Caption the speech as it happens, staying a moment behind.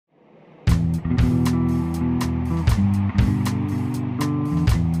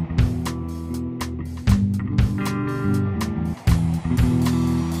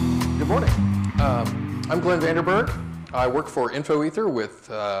Glenn Vanderburg. I work for InfoEther with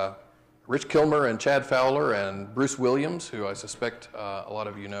Rich Kilmer and Chad Fowler and Bruce Williams, who I suspect a lot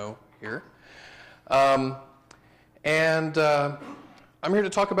of you know here. I'm here to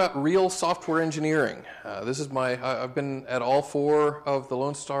talk about real software engineering. I've been at all 4 of the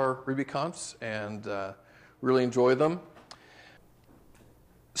LoneStarRuby Confs and really enjoy them.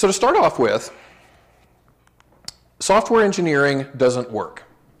 So to start off with, software engineering doesn't work.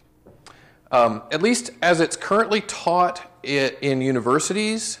 At least as it's currently taught in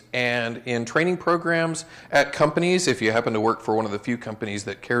universities and in training programs at companies, if you happen to work for one of the few companies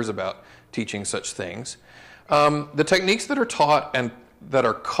that cares about teaching such things. The techniques that are taught and that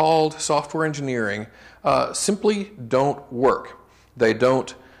are called software engineering simply don't work. They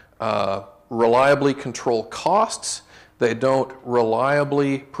don't reliably control costs. They don't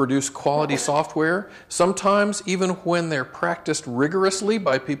reliably produce quality software. Sometimes, even when they're practiced rigorously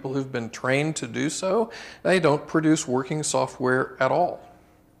by people who've been trained to do so, they don't produce working software at all.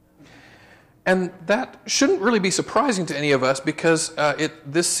 And that shouldn't really be surprising to any of us because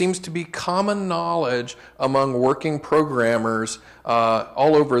this seems to be common knowledge among working programmers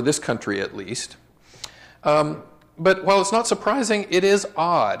all over this country at least. But while it's not surprising, it is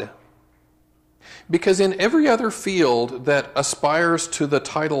odd. Because in every other field that aspires to the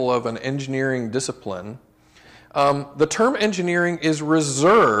title of an engineering discipline, the term engineering is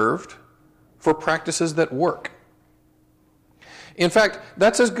reserved for practices that work. In fact,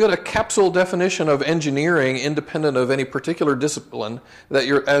 that's as good a capsule definition of engineering independent of any particular discipline that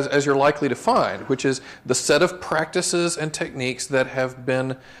as you're likely to find, which is the set of practices and techniques that have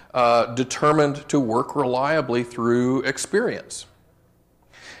been determined to work reliably through experience.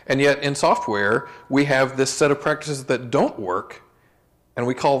 And yet in software, we have this set of practices that don't work, and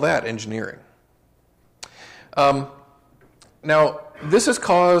we call that engineering. Now, this has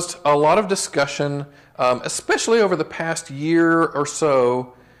caused a lot of discussion, especially over the past year or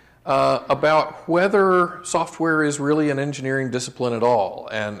so, about whether software is really an engineering discipline at all,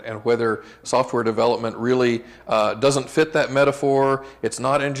 and whether software development really doesn't fit that metaphor. It's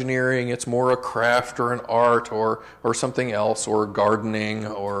not engineering, it's more a craft or an art or something else, or gardening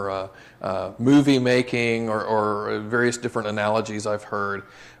or movie making or various different analogies I've heard.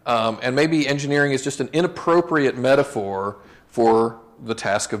 And maybe engineering is just an inappropriate metaphor for the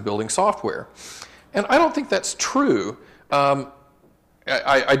task of building software. And I don't think that's true.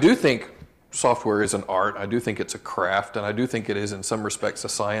 I do think software is an art, I do think it's a craft, and I do think it is in some respects a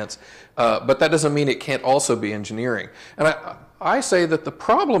science, but that doesn't mean it can't also be engineering. And I say that the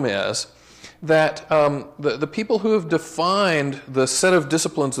problem is that the people who have defined the set of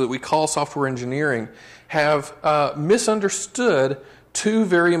disciplines that we call software engineering have misunderstood 2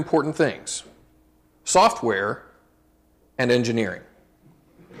 very important things: software and engineering.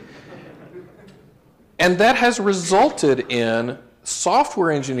 And that has resulted in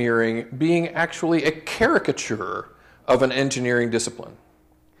software engineering being actually a caricature of an engineering discipline.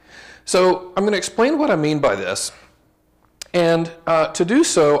 So I'm going to explain what I mean by this. And to do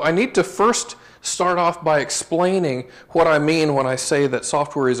so, I need to first start off by explaining what I mean when I say that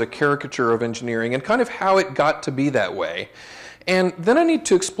software is a caricature of engineering and kind of how it got to be that way. And then I need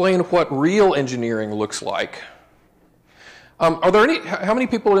to explain what real engineering looks like. How many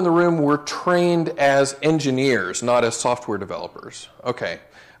people in the room were trained as engineers, not as software developers? Okay,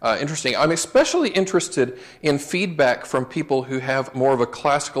 interesting. I'm especially interested in feedback from people who have more of a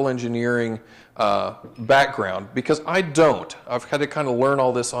classical engineering background, because I don't. I've had to kind of learn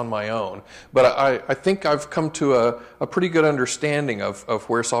all this on my own. But I think I've come to a pretty good understanding of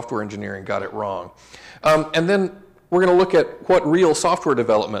where software engineering got it wrong. And then we're going to look at what real software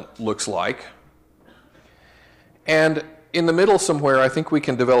development looks like. And in the middle somewhere, I think we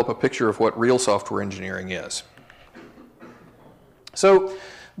can develop a picture of what real software engineering is. So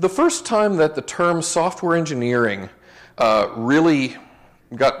the first time that the term software engineering really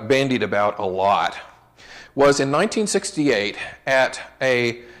got bandied about a lot was in 1968 at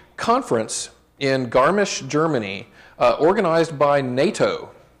a conference in Garmisch, Germany, organized by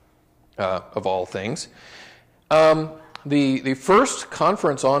NATO, of all things. The first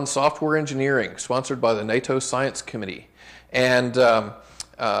conference on software engineering, sponsored by the NATO Science Committee. And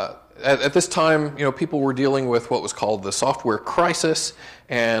at this time, people were dealing with what was called the software crisis,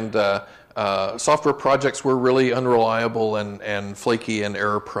 and software projects were really unreliable and flaky and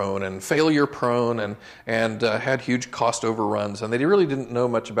error-prone and failure-prone and had huge cost overruns, and they really didn't know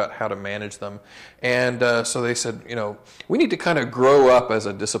much about how to manage them. And so they said, we need to kind of grow up as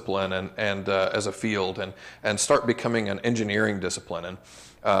a discipline and as a field and start becoming an engineering discipline. And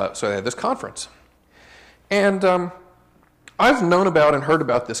so they had this conference. And I've known about and heard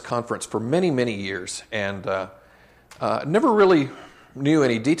about this conference for many, many years, and never really knew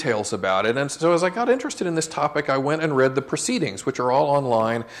any details about it. And so as I got interested in this topic, I went and read the proceedings, which are all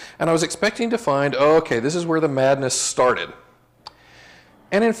online, and I was expecting to find, oh, okay, this is where the madness started.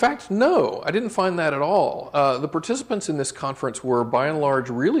 And in fact, no, I didn't find that at all. The participants in this conference were, by and large,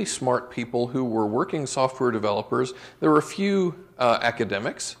 really smart people who were working software developers. There were a few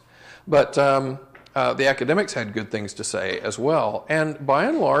academics, but the academics had good things to say as well. And by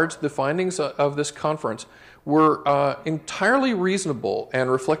and large, the findings of this conference were entirely reasonable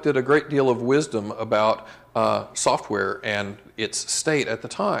and reflected a great deal of wisdom about software and its state at the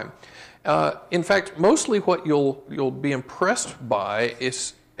time. In fact, mostly what you'll be impressed by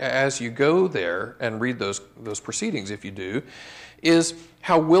is, as you go there and read those proceedings, if you do, is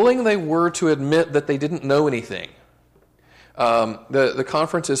how willing they were to admit that they didn't know anything. The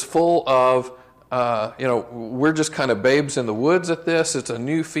conference is full of, we're just kind of babes in the woods at this. It's a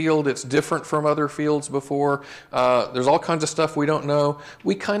new field. It's different from other fields before. There's all kinds of stuff we don't know.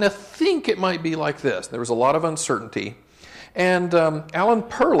 We kind of think it might be like this. There was a lot of uncertainty. And Alan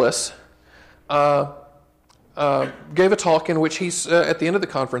Perlis gave a talk in which he's at the end of the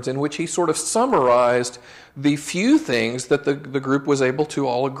conference, in which he sort of summarized the few things that the group was able to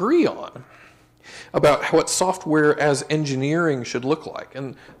all agree on about what software as engineering should look like.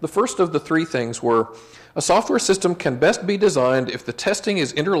 And the first of the three things were, a software system can best be designed if the testing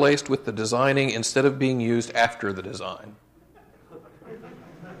is interlaced with the designing instead of being used after the design.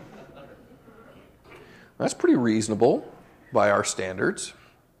 That's pretty reasonable by our standards.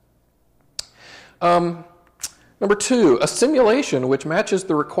 Number two, a simulation which matches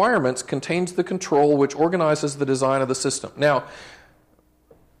the requirements contains the control which organizes the design of the system. Now,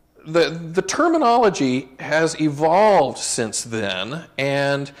 the terminology has evolved since then,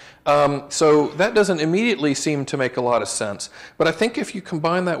 and so that doesn't immediately seem to make a lot of sense. But I think if you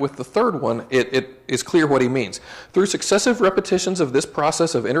combine that with the third one, it is clear what he means. Through successive repetitions of this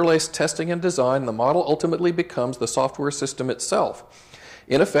process of interlaced testing and design, the model ultimately becomes the software system itself.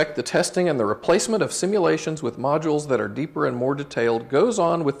 In effect, the testing and the replacement of simulations with modules that are deeper and more detailed goes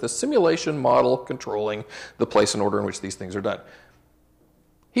on with the simulation model controlling the place and order in which these things are done.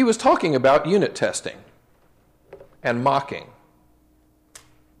 He was talking about unit testing and mocking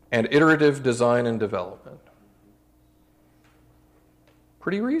and iterative design and development.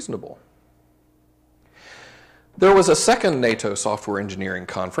 Pretty reasonable. There was a second NATO software engineering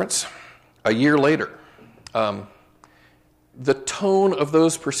conference a year later. The tone of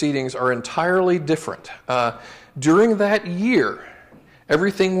those proceedings are entirely different. During that year,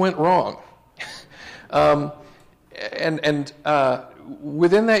 everything went wrong.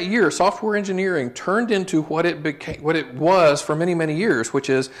 Within that year, software engineering turned into what it was for many, many years, which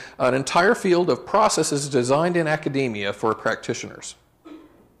is an entire field of processes designed in academia for practitioners.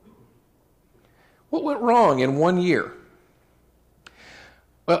 What went wrong in 1 year?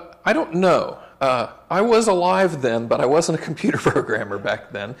 Well, I don't know. I was alive then, but I wasn't a computer programmer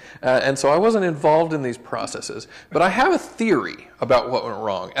back then, and so I wasn't involved in these processes. But I have a theory about what went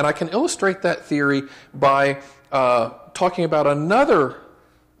wrong, and I can illustrate that theory by talking about another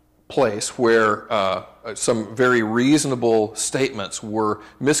place where some very reasonable statements were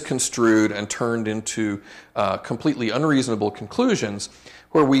misconstrued and turned into completely unreasonable conclusions,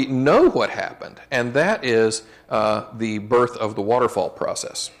 where we know what happened, and that is the birth of the waterfall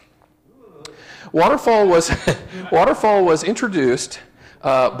process. Waterfall was introduced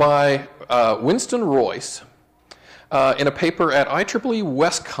by Winston Royce in a paper at IEEE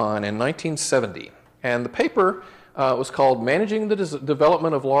WestCon in 1970. And the paper was called Managing the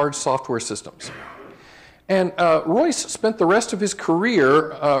Development of Large Software Systems. And Royce spent the rest of his career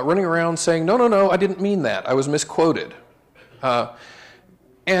running around saying, no, I didn't mean that. I was misquoted. I've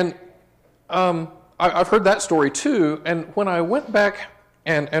heard that story too. And when I went back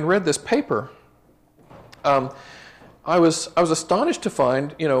and read this paper, I was astonished to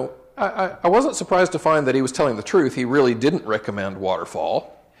find, I wasn't surprised to find that he was telling the truth. He really didn't recommend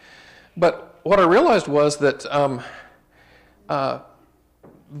waterfall. But what I realized was that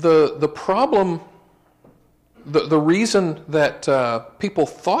the problem, the reason that people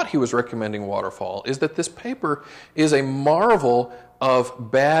thought he was recommending waterfall is that this paper is a marvel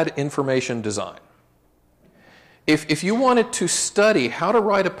of bad information design. If you wanted to study how to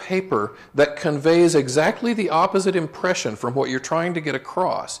write a paper that conveys exactly the opposite impression from what you're trying to get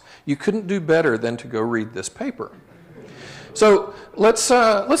across, you couldn't do better than to go read this paper. So let's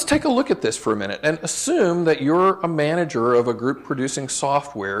take a look at this for a minute and assume that you're a manager of a group producing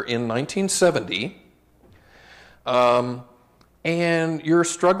software in 1970, and you're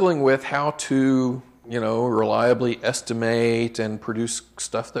struggling with how to reliably estimate and produce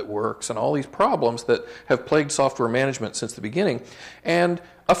stuff that works, and all these problems that have plagued software management since the beginning. And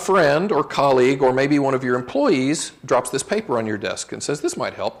a friend or colleague or maybe one of your employees drops this paper on your desk and says, this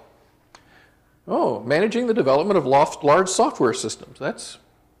might help. Oh, managing the development of large software systems. That's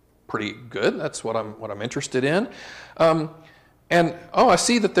pretty good. That's what I'm interested in. And I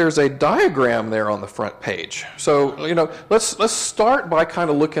see that there's a diagram there on the front page. So, let's start by kind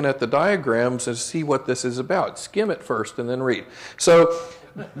of looking at the diagrams and see what this is about. Skim it first and then read. So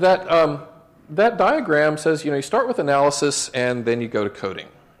that diagram says, you start with analysis and then you go to coding.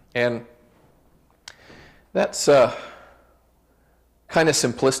 And that's kind of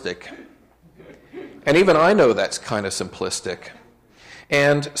simplistic. And even I know that's kind of simplistic.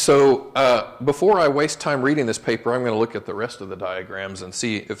 And so before I waste time reading this paper, I'm going to look at the rest of the diagrams and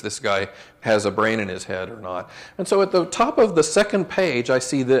see if this guy has a brain in his head or not. And so at the top of the second page, I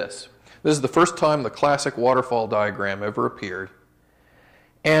see this. This is the first time the classic waterfall diagram ever appeared.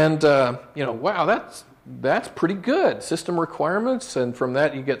 And, wow, that's pretty good. System requirements, and from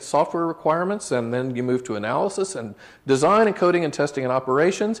that you get software requirements, and then you move to analysis and design and coding and testing and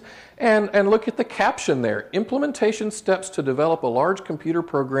operations. And look at the caption there. Implementation steps to develop a large computer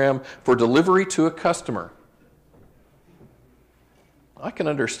program for delivery to a customer. I can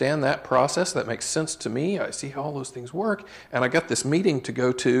understand that process. That makes sense to me. I see how all those things work. And I got this meeting to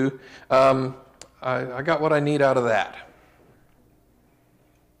go to. I got what I need out of that.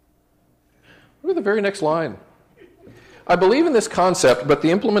 Look at the very next line. I believe in this concept, but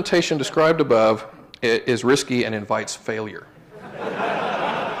the implementation described above is risky and invites failure.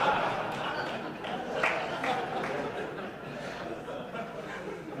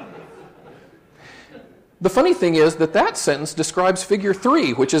 The funny thing is that sentence describes figure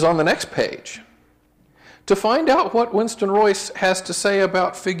 3, which is on the next page. To find out what Winston Royce has to say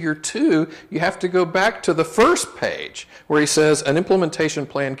about figure 2, you have to go back to the first page, where he says, an implementation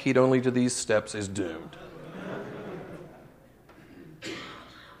plan keyed only to these steps is doomed.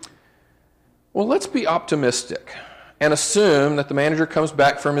 Well, let's be optimistic and assume that the manager comes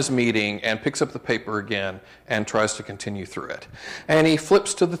back from his meeting and picks up the paper again and tries to continue through it. And he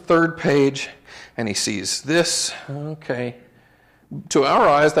flips to the third page and he sees this. Okay. To our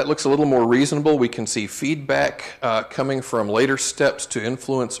eyes, that looks a little more reasonable. We can see feedback coming from later steps to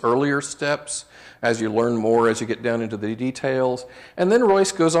influence earlier steps as you learn more, as you get down into the details. And then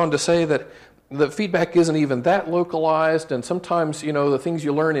Royce goes on to say that the feedback isn't even that localized, and sometimes, the things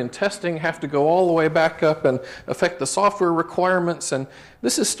you learn in testing have to go all the way back up and affect the software requirements. And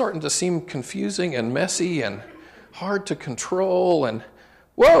this is starting to seem confusing and messy and hard to control. And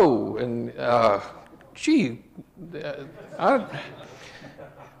whoa, and gee, I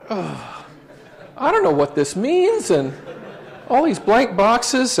don't know what this means, and all these blank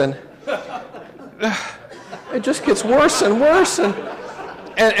boxes, and it just gets worse and worse.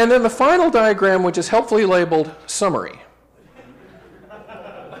 And then the final diagram, which is helpfully labeled summary.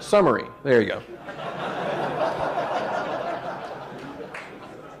 Summary, there you go.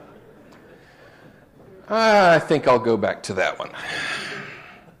 I think I'll go back to that one.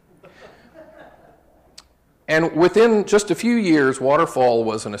 And within just a few years, waterfall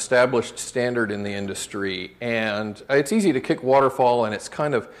was an established standard in the industry. And it's easy to kick waterfall, and it's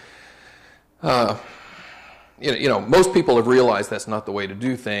kind of, most people have realized that's not the way to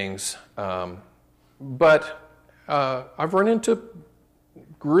do things. But I've run into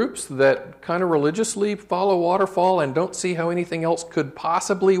groups that kind of religiously follow waterfall and don't see how anything else could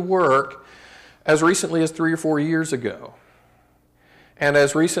possibly work as recently as 3 or 4 years ago. And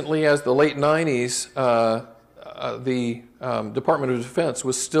as recently as the late 90s, the Department of Defense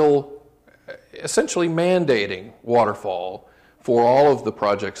was still essentially mandating waterfall for all of the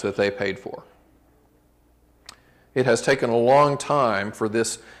projects that they paid for. It has taken a long time for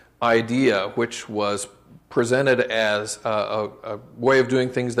this idea, which was presented as a way of doing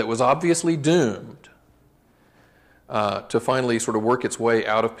things that was obviously doomed, to finally sort of work its way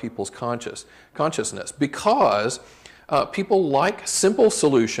out of people's consciousness. Because people like simple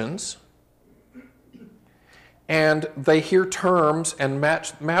solutions, and they hear terms and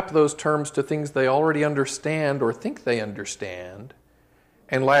map those terms to things they already understand or think they understand,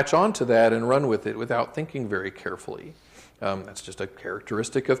 and latch onto that and run with it without thinking very carefully. That's just a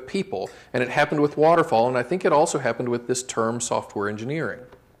characteristic of people. And it happened with waterfall, and I think it also happened with this term software engineering.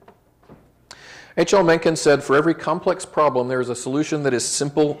 H.L. Mencken said, for every complex problem, there is a solution that is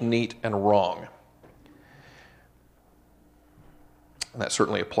simple, neat, and wrong. And that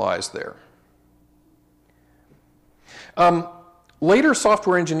certainly applies there. Later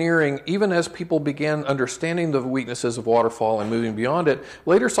software engineering, even as people began understanding the weaknesses of waterfall and moving beyond it,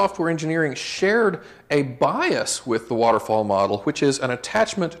 later software engineering shared a bias with the waterfall model, which is an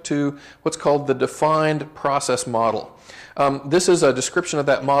attachment to what's called the defined process model. This is a description of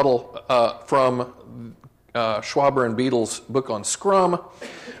that model from Schwaber and Beadle's book on Scrum.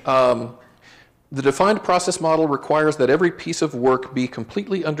 The defined process model requires that every piece of work be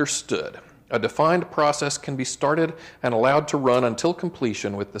completely understood. A defined process can be started and allowed to run until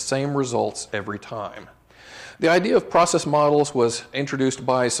completion with the same results every time. The idea of process models was introduced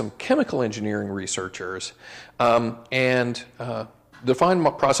by some chemical engineering researchers, defined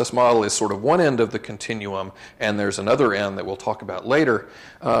process model is sort of one end of the continuum, and there's another end that we'll talk about later.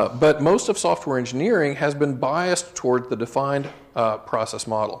 But most of software engineering has been biased toward the defined process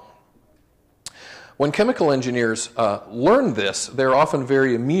model. When chemical engineers learn this, they're often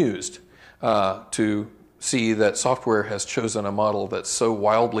very amused to see that software has chosen a model that's so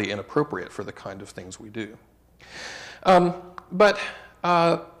wildly inappropriate for the kind of things we do.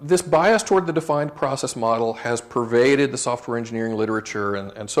 This bias toward the defined process model has pervaded the software engineering literature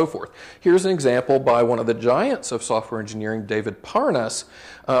and so forth. Here's an example by one of the giants of software engineering, David Parnas,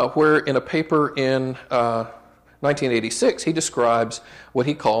 where in a paper in 1986, he describes what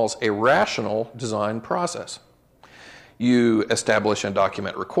he calls a rational design process. You establish and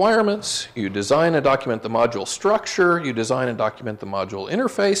document requirements, you design and document the module structure, you design and document the module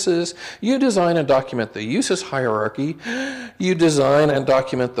interfaces, you design and document the uses hierarchy, you design and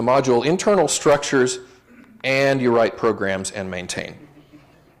document the module internal structures, and you write programs and maintain.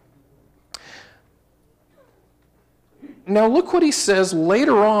 Now look what he says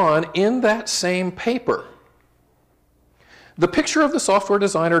later on in that same paper. The picture of the software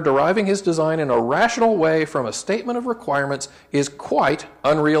designer deriving his design in a rational way from a statement of requirements is quite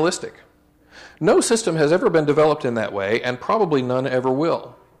unrealistic. No system has ever been developed in that way, and probably none ever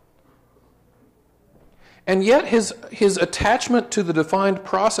will. And yet his attachment to the defined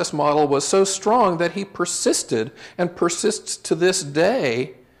process model was so strong that he persisted and persists to this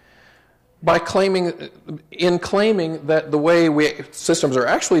day by claiming that the way systems are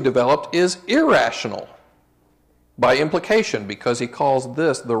actually developed is irrational. By implication, because he calls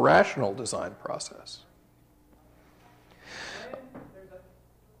this the rational design process.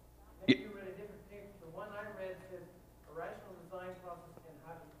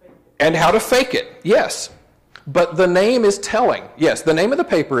 And how to fake it, yes. But the name is telling. Yes, the name of the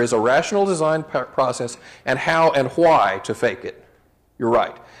paper is a rational design process and how and why to fake it. You're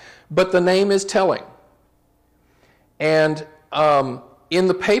right. But the name is telling. And in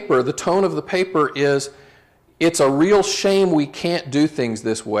the paper, the tone of the paper is, it's a real shame we can't do things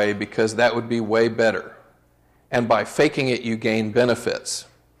this way because that would be way better. And by faking it, you gain benefits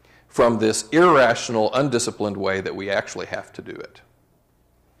from this irrational, undisciplined way that we actually have to do it.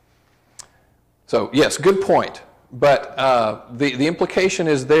 So yes, good point. But the implication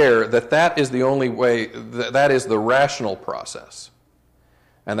is there that that is the only way, that is the rational process.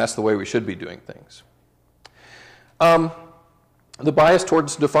 And that's the way we should be doing things. The bias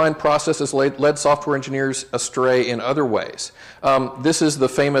towards defined processes led software engineers astray in other ways. This is the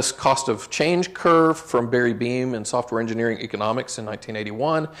famous cost of change curve from Barry Beam in Software Engineering Economics in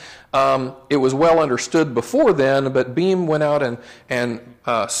 1981. It was well understood before then, but Beam went out and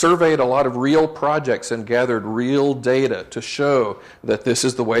surveyed a lot of real projects and gathered real data to show that this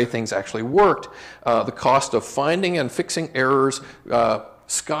is the way things actually worked. The cost of finding and fixing errors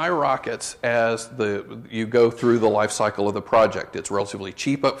skyrockets as you go through the life cycle of the project. It's relatively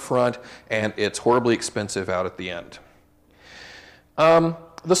cheap up front, and it's horribly expensive out at the end.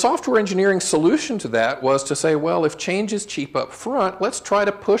 The software engineering solution to that was to say, well, if change is cheap up front, let's try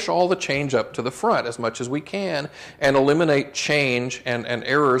to push all the change up to the front as much as we can and eliminate change and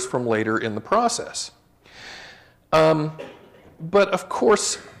errors from later in the process. But of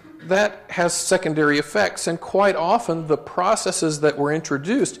course, that has secondary effects, and quite often the processes that were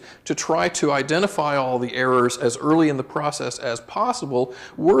introduced to try to identify all the errors as early in the process as possible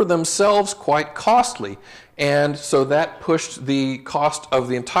were themselves quite costly, and so that pushed the cost of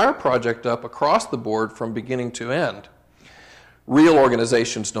the entire project up across the board from beginning to end. Real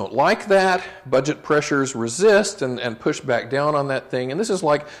organizations don't like that. Budget pressures resist and push back down on that thing. And this is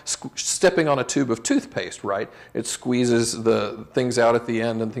like stepping on a tube of toothpaste, right? It squeezes the things out at the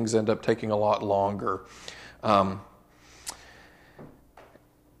end and things end up taking a lot longer.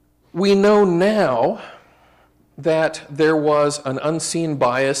 We know now that there was an unseen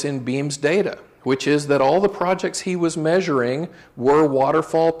bias in Beam's data, which is that all the projects he was measuring were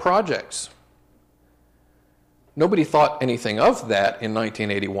waterfall projects. Nobody thought anything of that in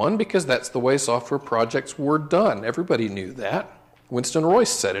 1981 because that's the way software projects were done. Everybody knew that. Winston Royce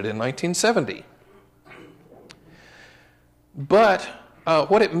said it in 1970. But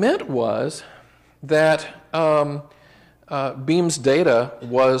what it meant was that Beam's data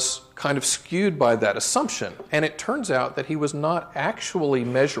was kind of skewed by that assumption. And it turns out that he was not actually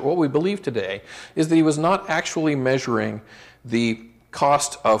measuring, what we believe today is that he was not actually measuring the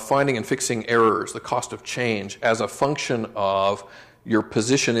cost of finding and fixing errors, the cost of change, as a function of your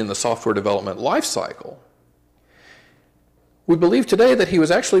position in the software development lifecycle. We believe today that he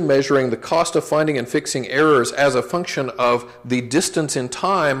was actually measuring the cost of finding and fixing errors as a function of the distance in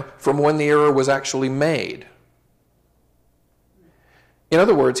time from when the error was actually made. In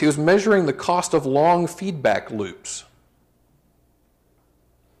other words, he was measuring the cost of long feedback loops.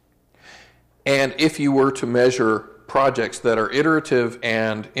 And if you were to measure projects that are iterative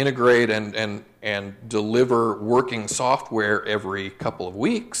and integrate and deliver working software every couple of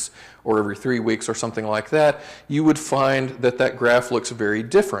weeks or every 3 weeks or something like that, you would find that that graph looks very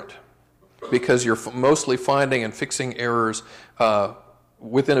different because you're mostly finding and fixing errors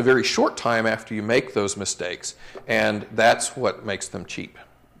within a very short time after you make those mistakes, and that's what makes them cheap.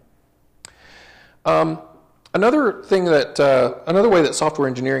 Another way that software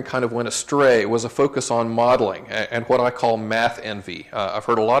engineering kind of went astray was a focus on modeling and what I call math envy. I've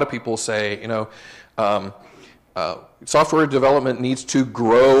heard a lot of people say, software development needs to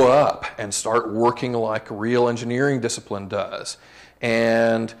grow up and start working like a real engineering discipline does.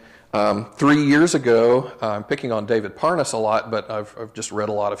 And 3 years ago, I'm picking on David Parnas a lot, but I've just read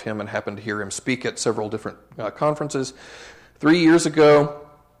a lot of him and happened to hear him speak at several different conferences. 3 years ago,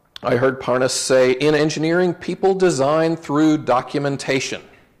 I heard Parnas say, in engineering, people design through documentation.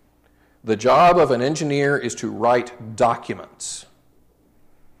 The job of an engineer is to write documents.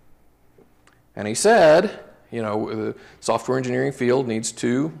 And he said, the software engineering field needs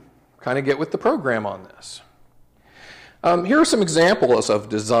to kind of get with the program on this. Here are some examples of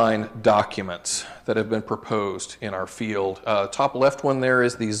design documents that have been proposed in our field. Top left one there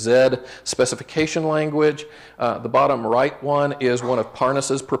is the Z specification language. The bottom right one is one of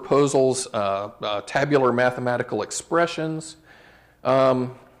Parnas's proposals, tabular mathematical expressions.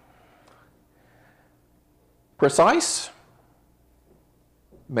 Precise?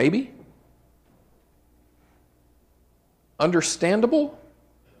 Maybe. Understandable?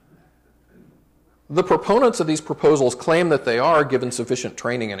 The proponents of these proposals claim that they are, given sufficient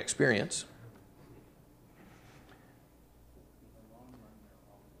training and experience.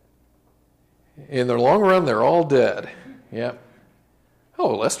 In the long run, they're all dead. Yeah.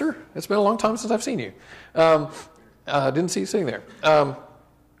 Hello, Lester. It's been a long time since I've seen you. Didn't see you sitting there.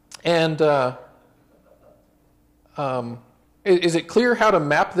 Is it clear how to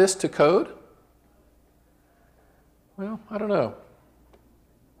map this to code? Well, I don't know.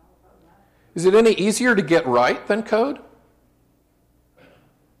 Is it any easier to get right than code?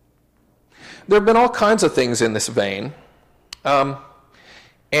 There have been all kinds of things in this vein. As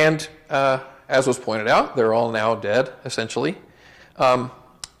was pointed out, they're all now dead, essentially. But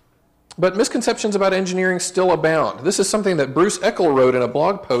misconceptions about engineering still abound. This is something that Bruce Eckel wrote in a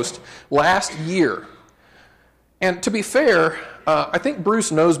blog post last year. And to be fair, I think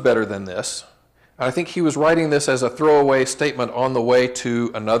Bruce knows better than this. I think he was writing this as a throwaway statement on the way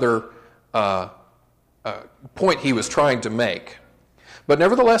to another point he was trying to make. But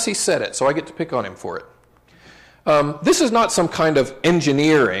nevertheless, he said it, so I get to pick on him for it. This is not some kind of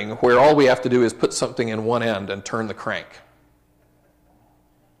engineering where all we have to do is put something in one end and turn the crank.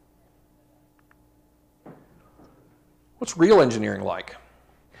 What's real engineering like?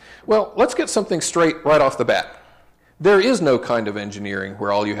 Well, let's get something straight right off the bat. There is no kind of engineering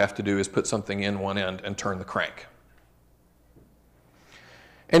where all you have to do is put something in one end and turn the crank.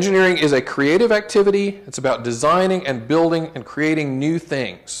 Engineering is a creative activity. It's about designing and building and creating new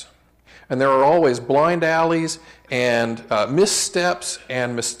things. And there are always blind alleys and missteps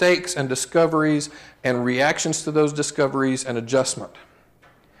and mistakes and discoveries and reactions to those discoveries and adjustment.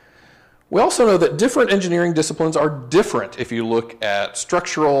 We also know that different engineering disciplines are different if you look at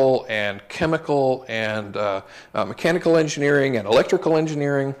structural and chemical and mechanical engineering and electrical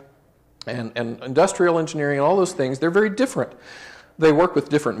engineering and industrial engineering and all those things. They're very different. They work with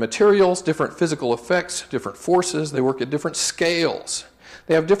different materials, different physical effects, different forces. They work at different scales.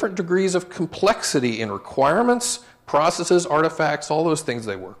 They have different degrees of complexity in requirements, processes, artifacts, all those things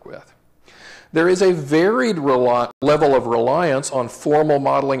they work with. There is a varied level of reliance on formal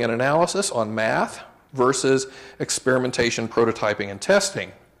modeling and analysis, on math, versus experimentation, prototyping, and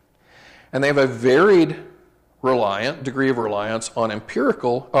testing. And they have a varied degree of reliance on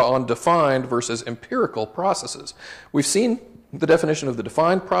on defined versus empirical processes. We've seen the definition of the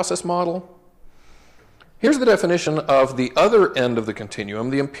defined process model. Here's the definition of the other end of the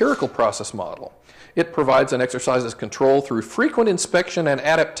continuum, the empirical process model. It provides and exercises control through frequent inspection and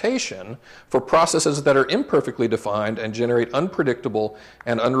adaptation for processes that are imperfectly defined and generate unpredictable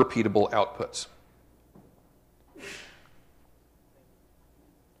and unrepeatable outputs.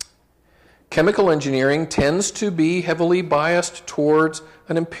 Chemical engineering tends to be heavily biased towards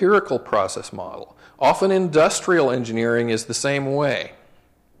an empirical process model. Often industrial engineering is the same way.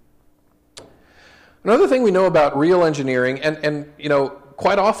 Another thing we know about real engineering, and you know,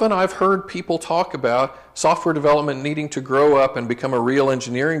 quite often I've heard people talk about software development needing to grow up and become a real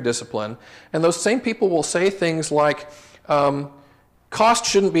engineering discipline, and those same people will say things like, cost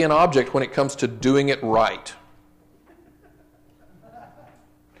shouldn't be an object when it comes to doing it right.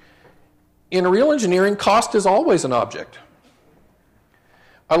 In real engineering, cost is always an object.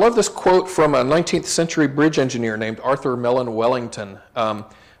 I love this quote from a 19th century bridge engineer named Arthur Mellon Wellington,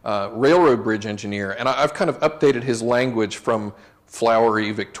 railroad bridge engineer, and I've kind of updated his language from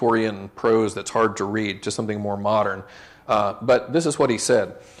flowery Victorian prose that's hard to read to something more modern. But this is what he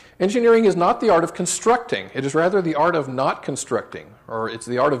said. Engineering is not the art of constructing. It is rather the art of not constructing, or it's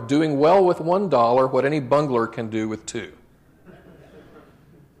the art of doing well with $1 what any bungler can do with $2.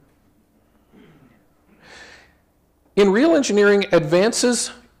 In real engineering,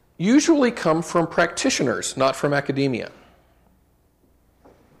 advances usually come from practitioners, not from academia.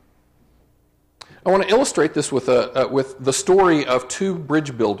 I want to illustrate this with the story of two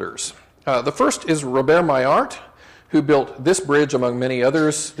bridge builders. The first is Robert Maillart, who built this bridge among many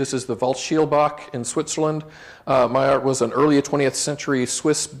others. This is the Waldschilbach in Switzerland. Maillart was an early 20th century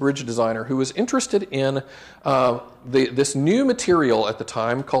Swiss bridge designer who was interested in this new material at the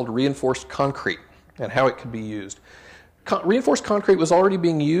time called reinforced concrete and how it could be used. Reinforced concrete was already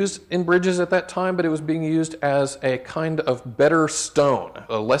being used in bridges at that time, but it was being used as a kind of better stone,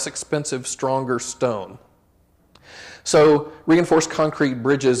 a less expensive, stronger stone. So reinforced concrete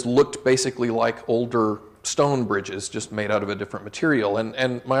bridges looked basically like older stone bridges, just made out of a different material. And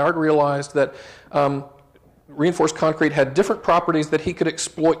Maillart realized that reinforced concrete had different properties that he could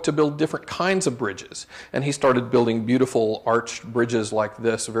exploit to build different kinds of bridges. And he started building beautiful arched bridges like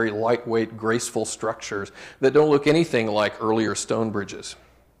this, very lightweight, graceful structures that don't look anything like earlier stone bridges.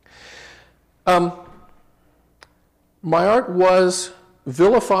 Maillart was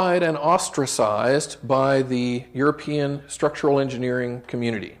vilified and ostracized by the European structural engineering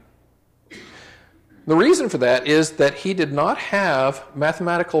community. The reason for that is that he did not have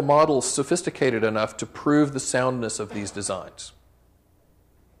mathematical models sophisticated enough to prove the soundness of these designs.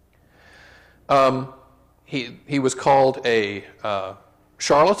 He was called a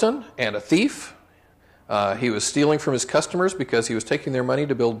charlatan and a thief. He was stealing from his customers because he was taking their money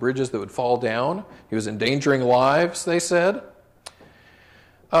to build bridges that would fall down. He was endangering lives, they said.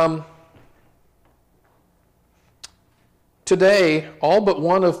 Today, all but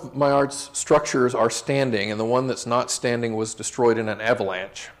one of Maillart's structures are standing, and the one that's not standing was destroyed in an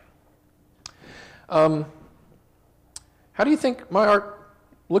avalanche. How do you think Maillart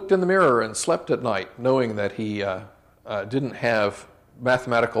looked in the mirror and slept at night, knowing that he didn't have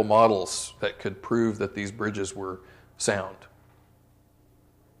mathematical models that could prove that these bridges were sound?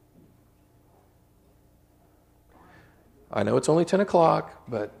 I know it's only 10 o'clock,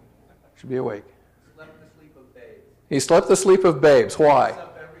 but I should be awake. He slept the sleep of babes. Why? He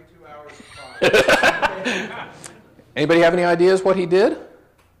slept every 2 hours. Anybody have any ideas what he did? I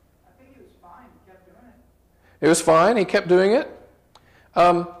think he was fine. He kept doing it. It was fine. He kept doing it.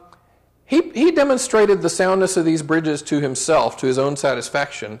 He demonstrated the soundness of these bridges to himself, to his own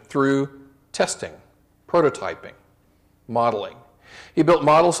satisfaction, through testing, prototyping, modeling. He built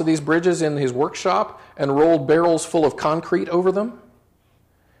models of these bridges in his workshop and rolled barrels full of concrete over them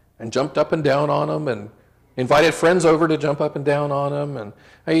and jumped up and down on them and invited friends over to jump up and down on them, and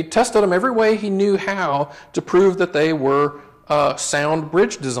he tested them every way he knew how to prove that they were sound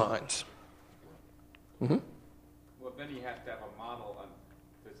bridge designs. Mm-hmm. Well, then he has to have a model on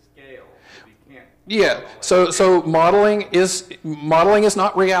the scale. He can't. Yeah. So modeling is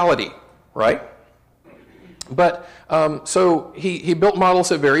not reality, right? But so he built models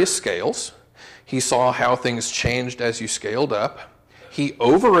at various scales. He saw how things changed as you scaled up. He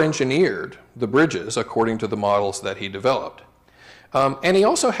over-engineered the bridges according to the models that he developed. And he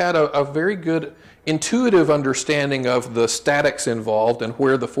also had a very good intuitive understanding of the statics involved and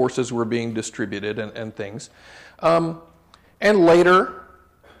where the forces were being distributed and things. And later,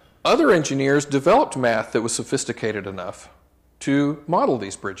 other engineers developed math that was sophisticated enough to model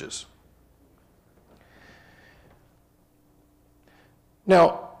these bridges.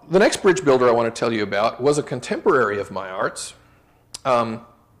 Now, the next bridge builder I want to tell you about was a contemporary of Maillart's.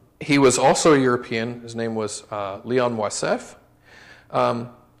 He was also a European. His name was Leon Moissef.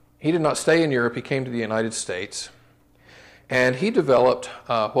 He did not stay in Europe. He came to the United States. And he developed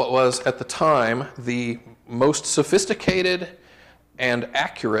what was, at the time, the most sophisticated and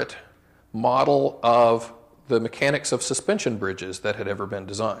accurate model of the mechanics of suspension bridges that had ever been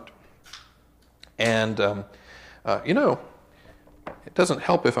designed. And, it doesn't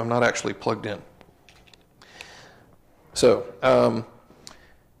help if I'm not actually plugged in. So,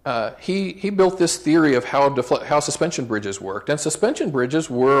 he built this theory of how suspension bridges worked, and suspension bridges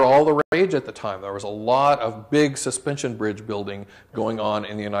were all the rage at the time. There was a lot of big suspension bridge building going on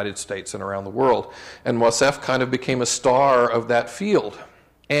in the United States and around the world, and Moissef kind of became a star of that field.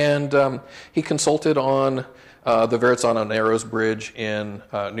 And he consulted on the Verrazzano-Narrows Bridge in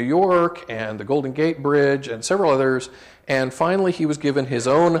New York, and the Golden Gate Bridge, and several others, and finally he was given his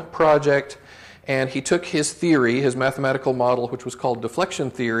own project. And he took his theory, his mathematical model, which was called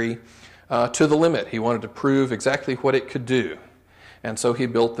deflection theory, to the limit. He wanted to prove exactly what it could do. And so he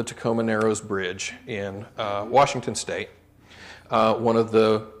built the Tacoma Narrows Bridge in Washington State, one of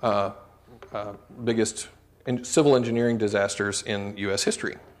the biggest civil engineering disasters in U.S.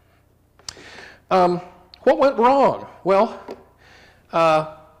 history. What went wrong? Well,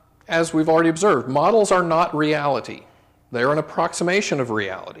 as we've already observed, models are not reality. They're an approximation of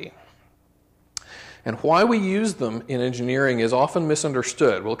reality. And why we use them in engineering is often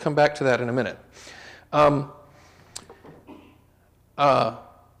misunderstood. We'll come back to that in a minute.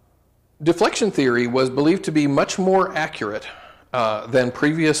 Deflection theory was believed to be much more accurate than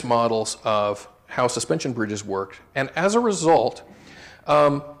previous models of how suspension bridges worked. And as a result,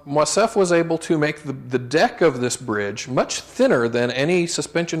 Moissef was able to make the deck of this bridge much thinner than any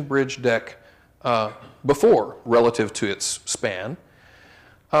suspension bridge deck before, relative to its span.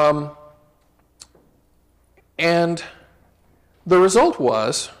 And the result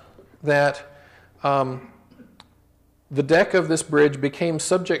was that the deck of this bridge became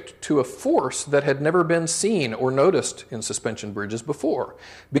subject to a force that had never been seen or noticed in suspension bridges before,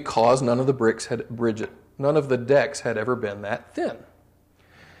 because none of the decks had ever been that thin.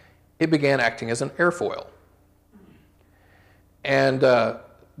 It began acting as an airfoil. And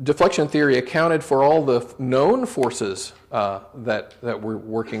deflection theory accounted for all the known forces that were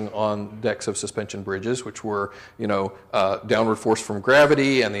working on decks of suspension bridges, which were, downward force from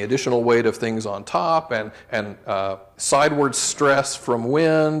gravity and the additional weight of things on top, and sideward stress from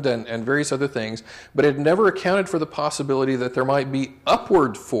wind and various other things. But it never accounted for the possibility that there might be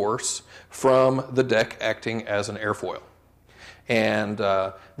upward force from the deck acting as an airfoil. And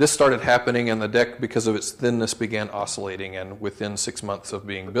this started happening, and the deck, because of its thinness, began oscillating, and within 6 months of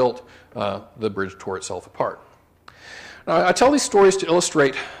being built, the bridge tore itself apart. Now, I tell these stories to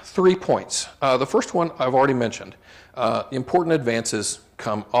illustrate 3 points. The first one I've already mentioned. Important advances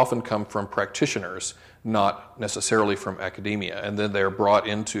often come from practitioners, not necessarily from academia, and then they're brought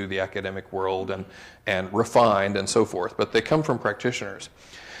into the academic world and refined and so forth, but they come from practitioners.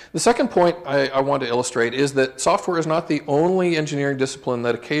 The second point I want to illustrate is that software is not the only engineering discipline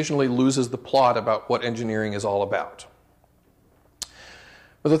that occasionally loses the plot about what engineering is all about.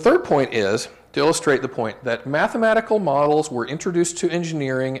 But the third point is to illustrate the point that mathematical models were introduced to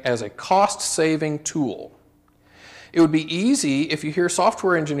engineering as a cost-saving tool. It would be easy, if you hear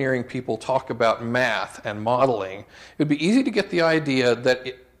software engineering people talk about math and modeling, it would be easy to get the idea that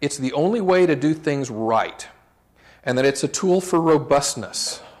it's the only way to do things right, and that it's a tool for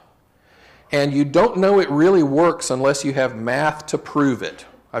robustness. And you don't know it really works unless you have math to prove it.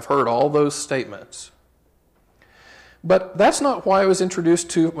 I've heard all those statements. But that's not why it was introduced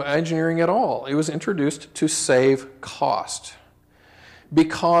to engineering at all. It was introduced to save cost.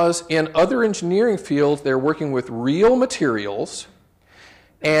 Because in other engineering fields, they're working with real materials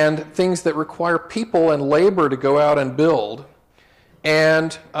and things that require people and labor to go out and build.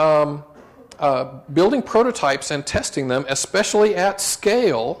 And building prototypes and testing them, especially at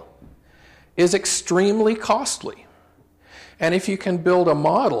scale, is extremely costly. And if you can build a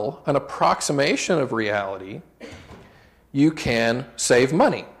model, an approximation of reality, you can save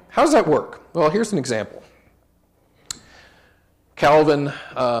money. How does that work? Well, here's an example. Calvin,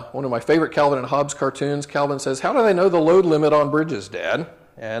 one of my favorite Calvin and Hobbes cartoons, Calvin says, "How do they know the load limit on bridges, Dad?"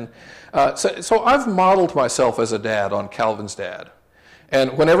 And so I've modeled myself as a dad on Calvin's dad.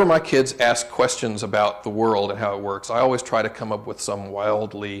 And whenever my kids ask questions about the world and how it works, I always try to come up with some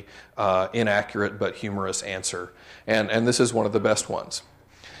wildly inaccurate but humorous answer. And this is one of the best ones.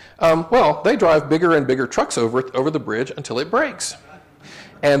 Well, they drive bigger and bigger trucks over the bridge until it breaks.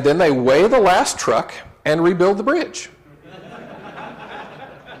 And then they weigh the last truck and rebuild the bridge.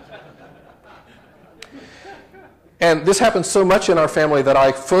 And this happens so much in our family that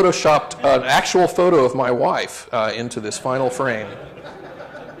I photoshopped an actual photo of my wife into this final frame.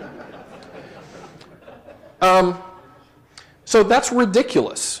 So that's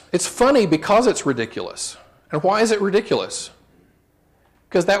ridiculous. It's funny because it's ridiculous. And why is it ridiculous?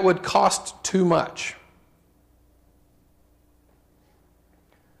 Because that would cost too much.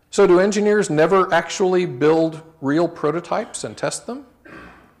 So do engineers never actually build real prototypes and test them?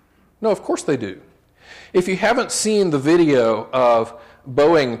 No, of course they do. If you haven't seen the video of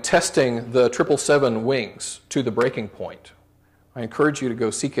Boeing testing the 777 wings to the breaking point, I encourage you to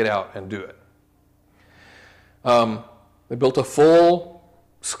go seek it out and do it. They built a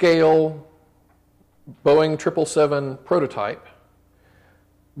full-scale Boeing 777 prototype.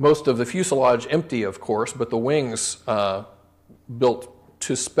 Most of the fuselage empty, of course, but the wings built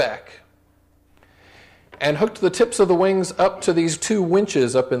to spec. And hooked the tips of the wings up to these 2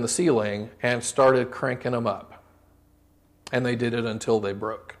 winches up in the ceiling and started cranking them up. And they did it until they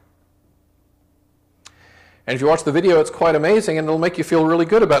broke. And if you watch the video, it's quite amazing, and it'll make you feel really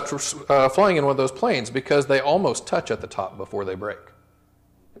good about flying in one of those planes because they almost touch at the top before they break.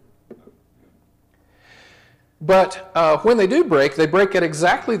 But when they do break, they break at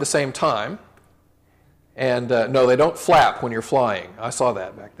exactly the same time. And no, they don't flap when you're flying. I saw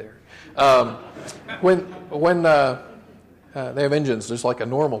that back there. When they have engines just like a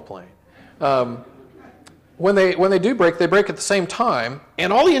normal plane. When they do break, they break at the same time,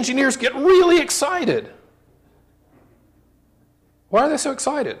 and all the engineers get really excited. Why are they so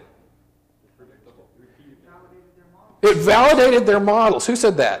excited? It validated their models. Who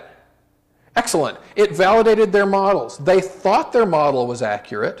said that? Excellent. It validated their models. They thought their model was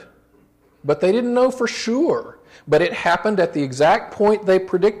accurate, but they didn't know for sure. But it happened at the exact point they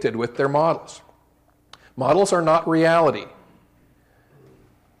predicted with their models. Models are not reality.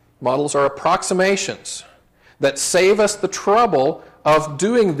 Models are approximations that save us the trouble of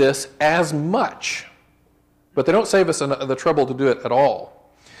doing this as much. But they don't save us the trouble to do it at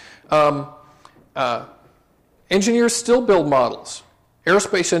all. Engineers still build models.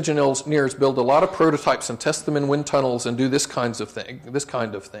 Aerospace engineers build a lot of prototypes and test them in wind tunnels and do this kind of thing.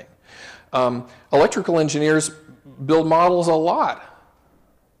 Electrical engineers build models a lot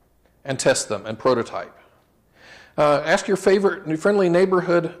and test them and prototype. Ask your favorite friendly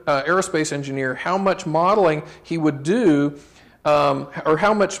neighborhood aerospace engineer how much modeling he would do or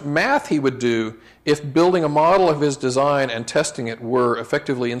how much math he would do if building a model of his design and testing it were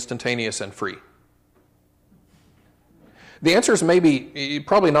effectively instantaneous and free. The answer is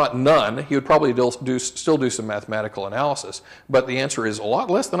probably not none. He would probably still do some mathematical analysis, but the answer is a lot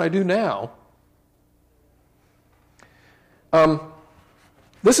less than I do now.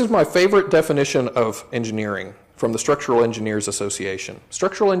 This is my favorite definition of engineering from the Structural Engineers Association.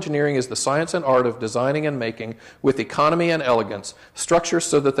 Structural engineering is the science and art of designing and making, with economy and elegance, structures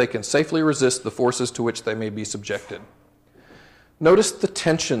so that they can safely resist the forces to which they may be subjected. Notice the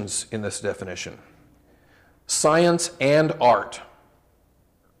tensions in this definition. Science and art.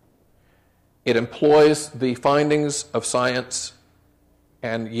 It employs the findings of science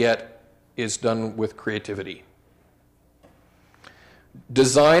and yet is done with creativity.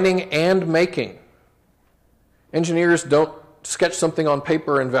 Designing and making. Engineers don't sketch something on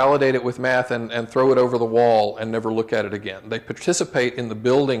paper and validate it with math and throw it over the wall and never look at it again. They participate in the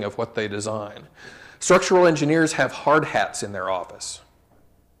building of what they design. Structural engineers have hard hats in their office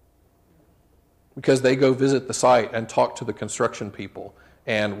because they go visit the site and talk to the construction people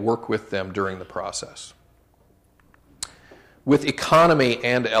and work with them during the process. With economy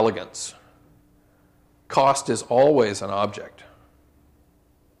and elegance, cost is always an object.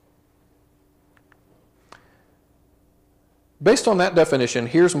 Based on that definition,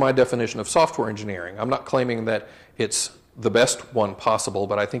 here's my definition of software engineering. I'm not claiming that it's the best one possible,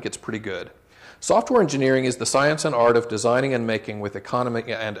 but I think it's pretty good. Software engineering is the science and art of designing and making with economy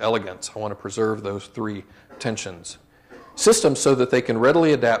and elegance. I want to preserve those 3 tensions. Systems so that they can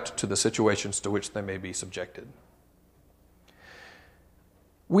readily adapt to the situations to which they may be subjected.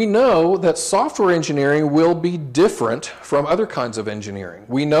 We know that software engineering will be different from other kinds of engineering.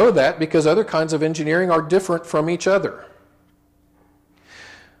 We know that because other kinds of engineering are different from each other.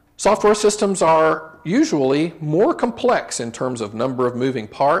 Software systems are usually more complex in terms of number of moving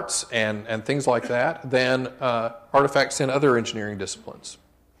parts and things like that than artifacts in other engineering disciplines.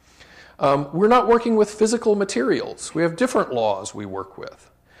 We're not working with physical materials. We have different laws we work with.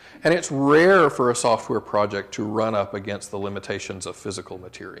 And it's rare for a software project to run up against the limitations of physical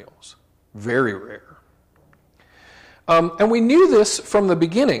materials. Very rare. And we knew this from the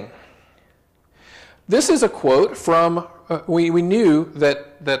beginning. This is a quote from, we knew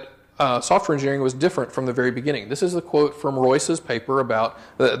that software engineering was different from the very beginning. This is a quote from Royce's paper about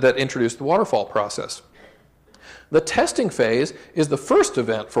that introduced the waterfall process. The testing phase is the first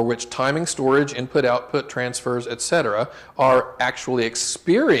event for which timing, storage, input, output, transfers, etc. are actually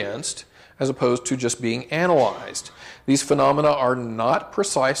experienced as opposed to just being analyzed. These phenomena are not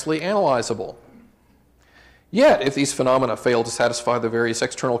precisely analyzable. Yet, if these phenomena fail to satisfy the various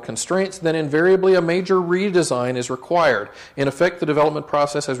external constraints, then invariably a major redesign is required. In effect, the development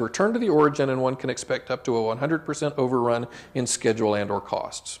process has returned to the origin, and one can expect up to a 100% overrun in schedule and/or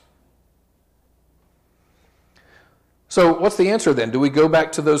costs. So what's the answer then? Do we go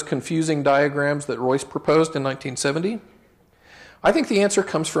back to those confusing diagrams that Royce proposed in 1970? I think the answer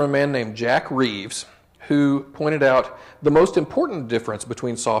comes from a man named Jack Reeves, who pointed out the most important difference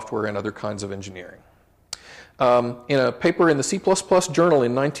between software and other kinds of engineering. In a paper in the C++ Journal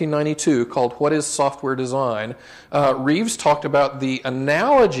in 1992 called What is Software Design, Reeves talked about the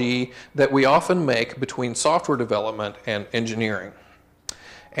analogy that we often make between software development and engineering.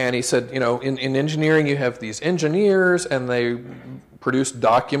 And he said, you know, in engineering you have these engineers and they produce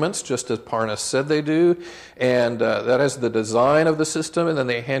documents just as Parnas said they do, and that is the design of the system, and then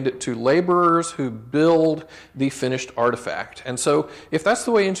they hand it to laborers who build the finished artifact. And so if that's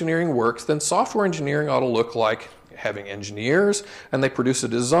the way engineering works, then software engineering ought to look like having engineers, and they produce a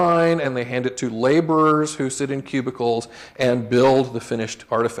design, and they hand it to laborers who sit in cubicles and build the finished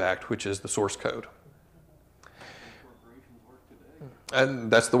artifact, which is the source code.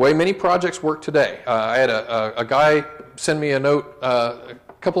 And that's the way many projects work today. I had a guy send me a note a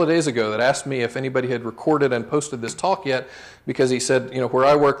couple of days ago that asked me if anybody had recorded and posted this talk yet, because he said, you know, where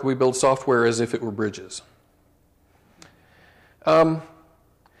I work, we build software as if it were bridges. So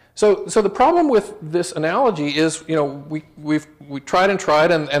the problem with this analogy is, you know, we tried and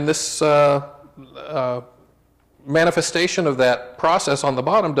tried, and this manifestation of that process on the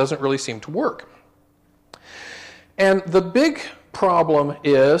bottom doesn't really seem to work. And the big problem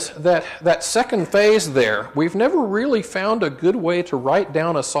is that second phase there, we've never really found a good way to write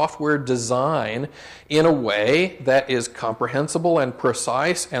down a software design in a way that is comprehensible and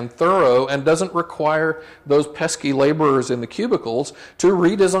precise and thorough and doesn't require those pesky laborers in the cubicles to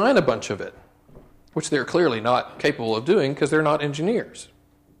redesign a bunch of it, which they're clearly not capable of doing because they're not engineers.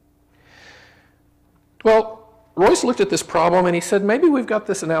 Well, Royce looked at this problem and he said, maybe we've got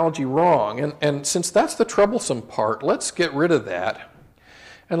this analogy wrong, and since that's the troublesome part, let's get rid of that.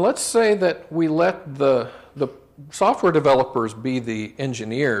 And let's say that we let the software developers be the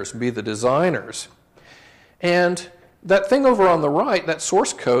engineers, be the designers. And that thing over on the right, that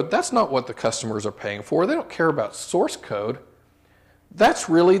source code, that's not what the customers are paying for. They don't care about source code. That's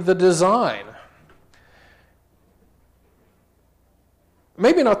really the design.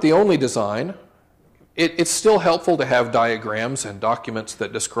 Maybe not the only design. It's still helpful to have diagrams and documents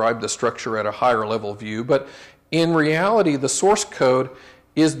that describe the structure at a higher level view, but in reality, the source code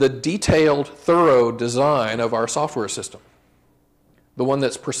is the detailed, thorough design of our software system, the one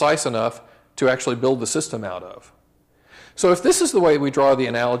that's precise enough to actually build the system out of. So if this is the way we draw the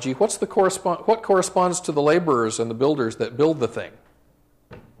analogy, what corresponds to the laborers and the builders that build the thing?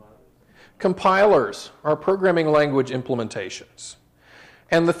 Compilers are programming language implementations.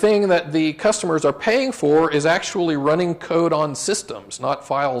 And the thing that the customers are paying for is actually running code on systems, not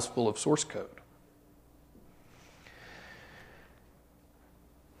files full of source code.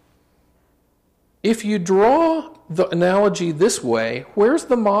 If you draw the analogy this way, where's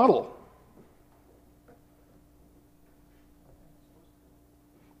the model?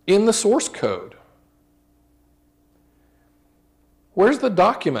 In the source code. Where's the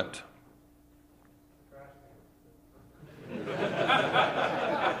document?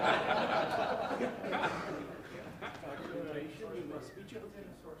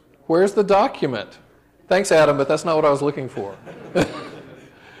 Where's the document? Thanks, Adam, but that's not what I was looking for.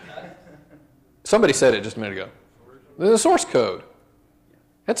 Somebody said it just a minute ago. The source code.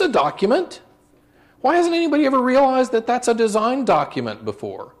 It's a document. Why hasn't anybody ever realized that that's a design document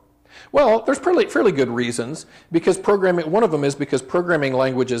before? Well, there's fairly good reasons. Because one of them is because programming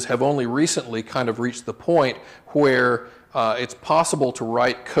languages have only recently kind of reached the point where it's possible to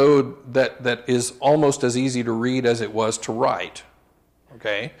write code that is almost as easy to read as it was to write.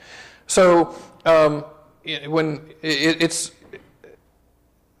 Okay, so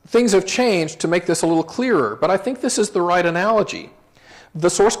things have changed to make this a little clearer, but I think this is the right analogy. The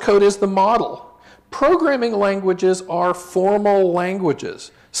source code is the model. Programming languages are formal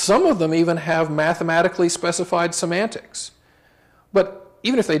languages. Some of them even have mathematically specified semantics. But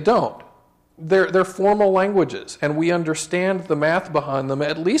even if they don't, they're formal languages, and we understand the math behind them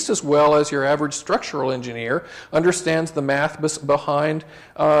at least as well as your average structural engineer understands the math behind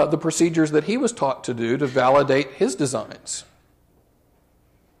the procedures that he was taught to do to validate his designs.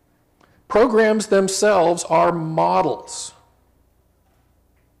 Programs themselves are models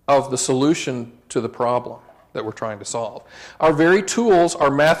of the solution to the problem that we're trying to solve. Our very tools are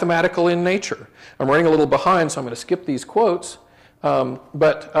mathematical in nature. I'm running a little behind, so I'm going to skip these quotes,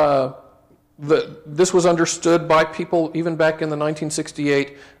 this was understood by people even back in the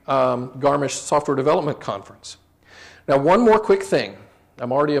 1968 Garmisch Software Development Conference. Now, one more quick thing.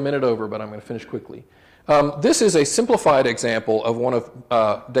 I'm already a minute over, but I'm going to finish quickly. This is a simplified example of one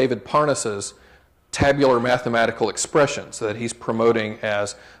of David Parnas's tabular mathematical expressions that he's promoting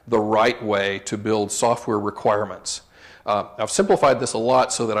as the right way to build software requirements. I've simplified this a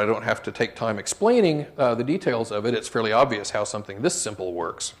lot so that I don't have to take time explaining the details of it. It's fairly obvious how something this simple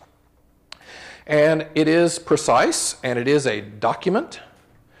works. And it is precise, and it is a document,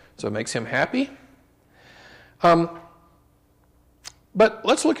 so it makes him happy. But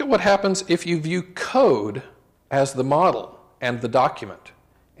let's look at what happens if you view code as the model and the document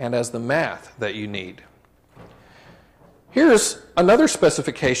and as the math that you need. Here's another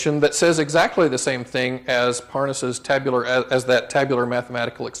specification that says exactly the same thing as Parnas's that tabular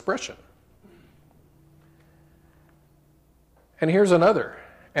mathematical expression. And here's another,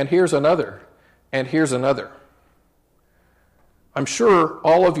 and here's another, and here's another. I'm sure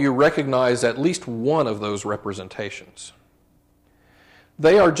all of you recognize at least one of those representations.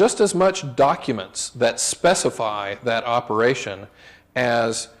 They are just as much documents that specify that operation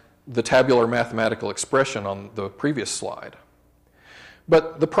as the tabular mathematical expression on the previous slide.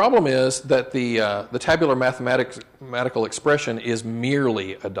 But the problem is that the tabular mathematical expression is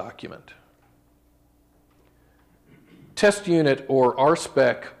merely a document. Test unit or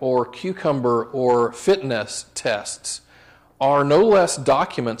RSpec or Cucumber or fitness tests are no less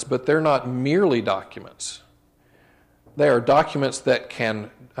documents, but they're not merely documents. They are documents that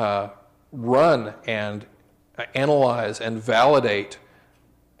can run and analyze and validate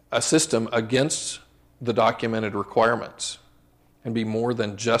a system against the documented requirements and be more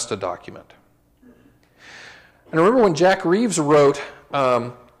than just a document. And remember when Jack Reeves wrote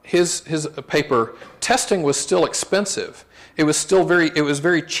his paper, testing was still expensive. It was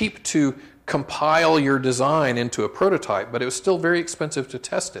very cheap to compile your design into a prototype, but it was still very expensive to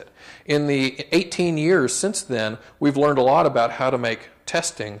test it. In the 18 years since then, we've learned a lot about how to make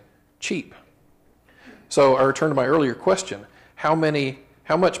testing cheap. So I return to my earlier question, how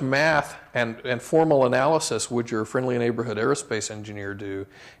much math and formal analysis would your friendly neighborhood aerospace engineer do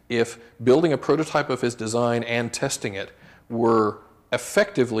if building a prototype of his design and testing it were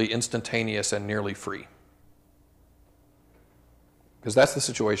effectively instantaneous and nearly free? Because that's the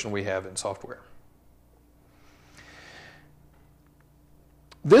situation we have in software.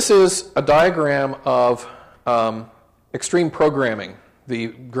 This is a diagram of extreme programming, the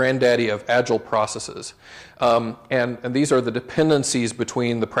granddaddy of Agile processes. And these are the dependencies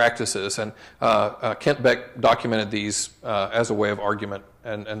between the practices. And Kent Beck documented these as a way of argument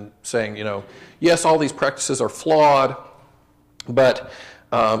and saying, yes, all these practices are flawed, but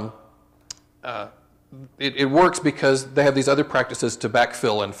it works because they have these other practices to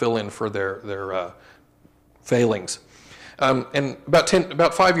backfill and fill in for their failings. And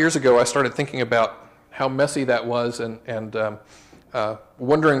about 5 years ago, I started thinking about how messy that was and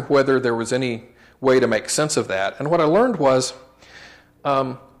wondering whether there was any way to make sense of that. And what I learned was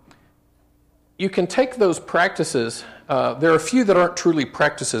you can take those practices. There are a few that aren't truly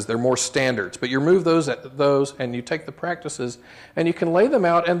practices. They're more standards. But you remove those and you take the practices and you can lay them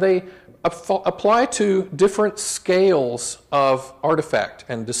out, and they apply to different scales of artifact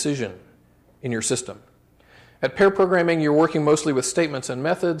and decision in your system. At pair programming, you're working mostly with statements and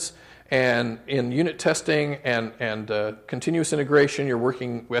methods, and in unit testing and continuous integration, you're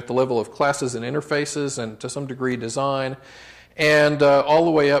working at the level of classes and interfaces and to some degree design. And all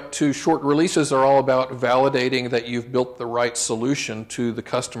the way up to short releases are all about validating that you've built the right solution to the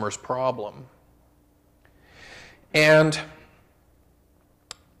customer's problem. And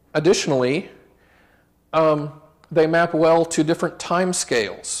additionally, they map well to different time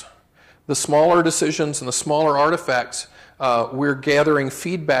scales. The smaller decisions and the smaller artifacts, we're gathering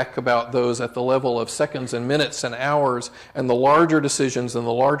feedback about those at the level of seconds and minutes and hours, and the larger decisions and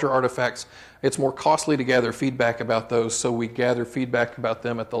the larger artifacts, it's more costly to gather feedback about those, so we gather feedback about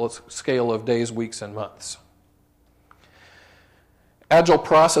them at the scale of days, weeks, and months. Agile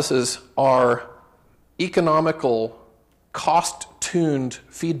processes are economical, cost-tuned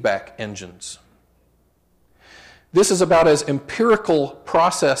feedback engines. This is about as empirical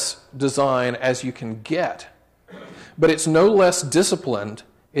process design as you can get. But it's no less disciplined,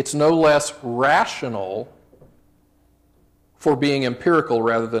 it's no less rational for being empirical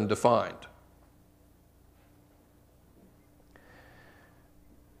rather than defined.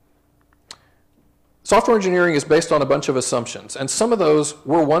 Software engineering is based on a bunch of assumptions, and some of those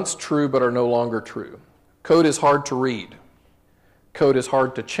were once true but are no longer true. Code is hard to read. Code is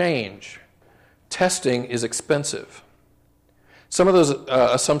hard to change. Testing is expensive. Some of those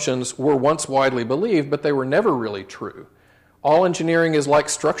assumptions were once widely believed, but they were never really true. All engineering is like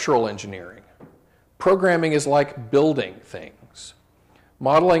structural engineering. Programming is like building things.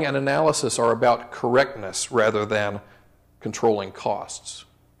 Modeling and analysis are about correctness rather than controlling costs.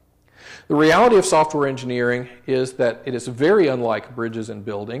 The reality of software engineering is that it is very unlike bridges and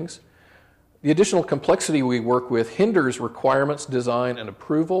buildings. The additional complexity we work with hinders requirements, design, and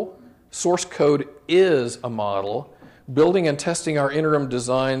approval. Source code is a model. Building and testing our interim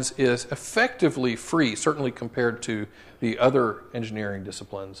designs is effectively free, certainly compared to the other engineering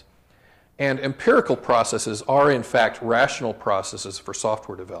disciplines. And empirical processes are, in fact, rational processes for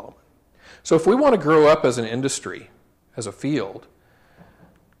software development. So if we want to grow up as an industry, as a field,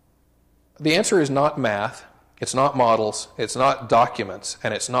 the answer is not math, it's not models, it's not documents,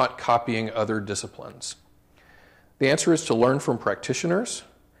 and it's not copying other disciplines. The answer is to learn from practitioners,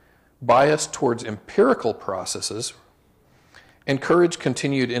 bias towards empirical processes, encourage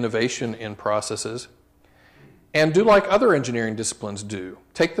continued innovation in processes, and do like other engineering disciplines do.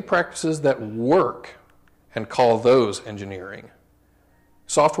 Take the practices that work and call those engineering.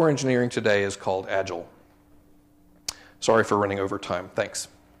 Software engineering today is called Agile. Sorry for running over time. Thanks.